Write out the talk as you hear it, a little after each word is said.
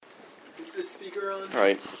Is this speaker on?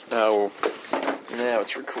 Alright, now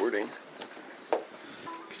it's recording.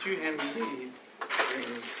 Could you hand me the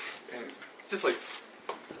rings? And Just like...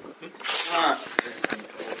 there's some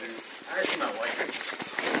photos. I see my wife.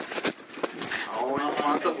 Always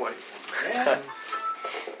want the white. Yeah.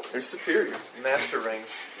 They're superior. Master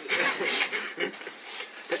rings.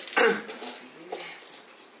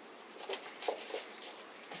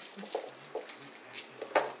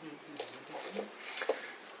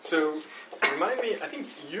 So, remind me, I think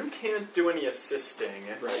you can't do any assisting.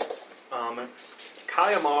 Right.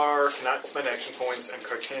 Kayamar cannot spend action points, and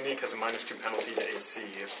Karchanik has a -2 penalty to AC. I'm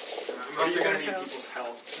What do also you going guys to need have? people's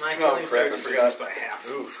help. My Oh, healing crap, I surge is forgot. reduced by half.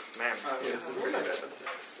 Oof, man. Yeah, this is pretty bad.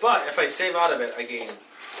 But if I save out of it, I gain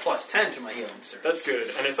 +10 to my healing surge. That's good,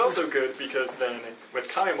 and it's also good because then with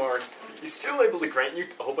Kayamar, he's still able to grant you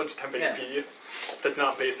a whole bunch of temp Yeah. HP that's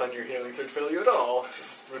not based on your healing surge failure at all.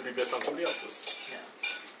 This would be based on somebody else's. Yeah.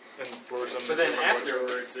 And what were some? But then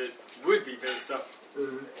afterwards, it would be based off.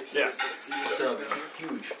 Yeah. So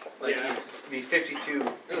huge. Like Yeah. it'd be 52.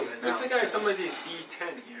 Looks like I have some of these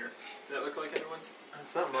D10 here. Does that look like anyone's?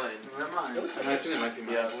 It's not mine. Not mine. I think it might be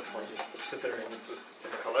mine. Yeah, it looks like it. Considering it's a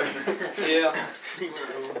different color. Yeah.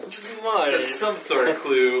 Just mine. That's some sort of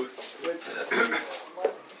clue.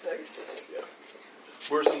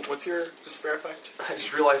 What's your despair effect? I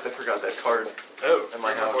just realized I forgot that card. Oh, In my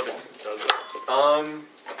I remember house. what it does it.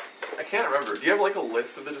 I can't remember. Do you have like a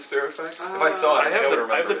list of the despair effects? If I saw it, I think I would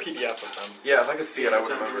remember. I have the it. PDF of them. Yeah, if I could see it, I would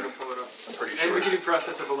We're remember. going to pull it up. I'm pretty And we sure. can do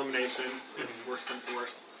process of elimination if worse comes to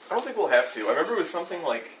worse. I don't think we'll have to. I remember it was something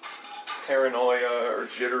like paranoia or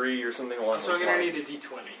jittery or something along So I'm those going to lines. need a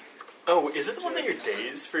D20. Oh, is it the one that you're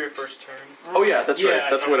dazed for your first turn? Oh yeah, that's Yeah, right.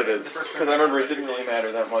 That's what it the is. first Because time I remember I it didn't really dazed.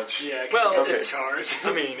 matter that much. Yeah, Well, well, okay. it's charged.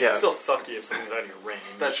 I mean, Yeah. it's still sucky if someone's out of your range.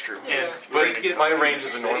 That's true. And Yeah. But my range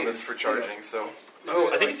is enormous for charging, so... Oh,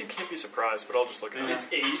 I think like, it's you can't be surprised, but I'll just look at it. it's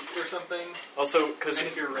 8 or something. Also, because And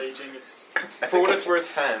if you're raging, it's... For what it's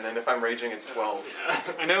worth, 10, and if I'm raging, it's 12.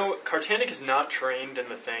 Yeah. I know Kartanik is not trained in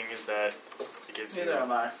the things that it gives you. Neither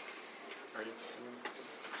am I. Are you?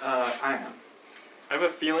 I am. I have a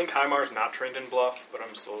feeling Kaimar's not trained in bluff, but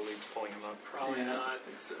I'm slowly pulling him up. Probably Yeah. not. I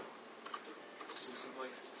think so. Doesn't seem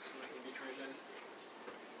like something he'd be trained in.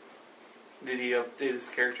 Did he update his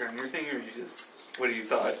character on your thing, or you just what do you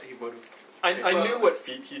thought he would have? I Well- knew what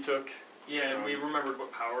feat he took. Yeah, and we remembered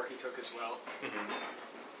what power he took as well.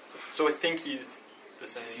 So I think he's the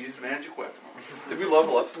Just same. use magic weapon. Did we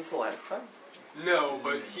level up since the last time? No,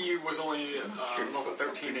 but he was only level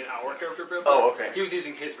 13 in our character builder. Oh, okay. He was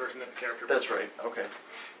using his version of the character That's builder. right. Okay.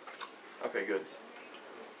 Okay, good.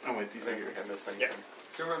 Oh wait, these I are think I yours. missed Yeah. anything.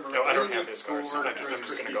 So remember, No, I don't only have his cards. four I'm just Rice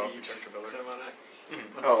gonna Krispies go off the each. character builder. Is that about it?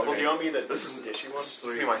 Oh, Well, okay. do you want me to This is dishy one? This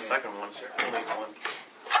will be my second one. I'll make one.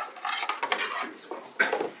 Two as well.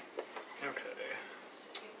 Okay.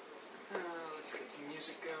 Let's get some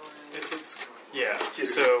music going. If it's yeah.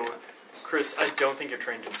 So, Chris, I don't think you're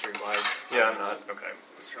trained in Streetwise. Yeah, I'm not. Okay.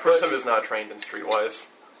 Let's try Person this. is not trained in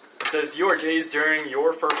Streetwise. It says you are dazed during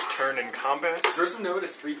your first turn in combat. Does person know what a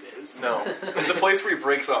street is? No. It's a place where he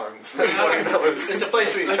breaks arms. That's what he knows. It's a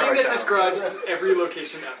place where you I charge think that down. describes every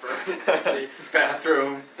location ever. Let's see.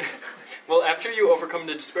 Bathroom. Well, after you overcome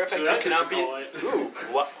the despair So effect, you that's cannot what be. you call it. Ooh,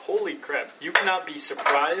 what? Holy crap! You cannot be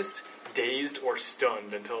surprised, dazed, or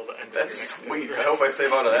stunned until the end of That's your next sweet. turn. I hope I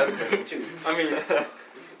save out of that soon. Two. I mean,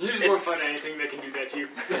 You just won't It's- find anything that can do that to you.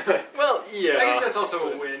 well, yeah. I guess that's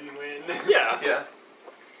also a win-win. Yeah. Yeah.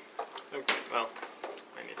 Okay. Well,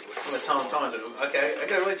 I need to look. I'm This gonna tell him, okay, I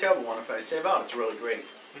got a really terrible one. If I save out, it's really great.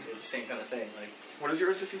 It's the same kind of thing. Like, What is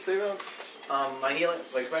yours if you save out? my healing,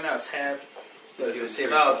 like right now it's half. But if you That's save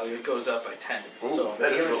very out, value. it goes up by 10. Ooh, so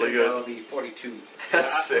that is healing really save good. will be 42.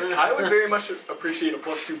 That's sick. I would very much appreciate a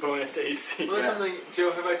 +2 bonus to AC. Well, that's Yeah. something,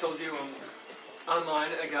 Joe, have I told you, online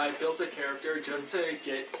a guy built a character just to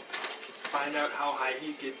find out how high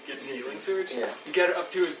he gets healing surge. Yeah. Get it up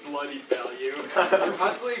to his bloody value. Or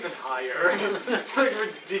possibly even higher. It's like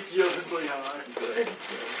ridiculously high.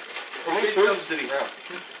 How many surges did he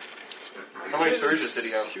have? How many surges did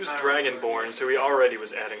he have? He was Dragonborn, so he already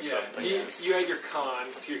was adding Yeah, something. you add your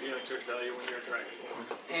cons to your healing surge value when you're a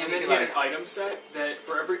Dragonborn. And you then can, he had like, an item set that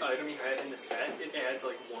for every item you had in the set, it adds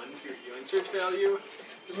like 1 to your healing surge value.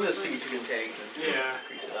 some of the speeds you can take and Yeah.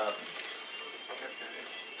 increase it up.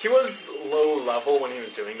 He was low level when he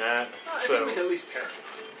was doing that, I think so it was at least Paragon.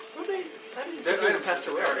 was he? I didn't That think he was item past set's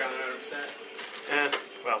a a rare. Paragon item set.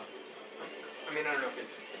 Well, I mean, I don't know if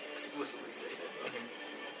it's explicitly stated.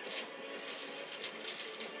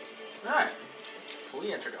 Alright. So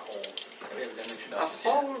we entered a hole. We haven't done introductions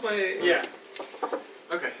yet. Followed by... Yeah.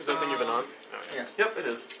 Okay. is that the thing you've been on? Yeah. Yep, it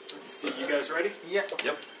is. Let's see. You guys ready? Yeah.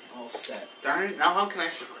 Yep. All set. Darn it! Now how can I?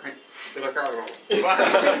 Be like, oh,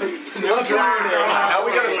 No drama. Now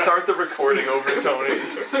we gotta start the recording over, Tony.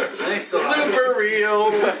 They still have it. blooper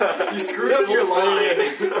reel. You screwed up your line.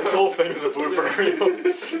 This whole thing is a blooper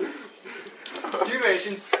reel. Do you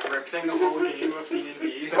imagine scripting a whole game of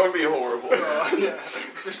D&D? That would be horrible. Yeah.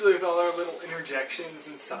 Especially with all our little interjections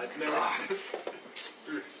and side notes.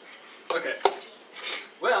 Okay.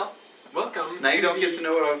 Well, welcome. Now you to don't the- get to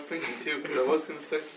know what I was thinking too, because I was gonna say some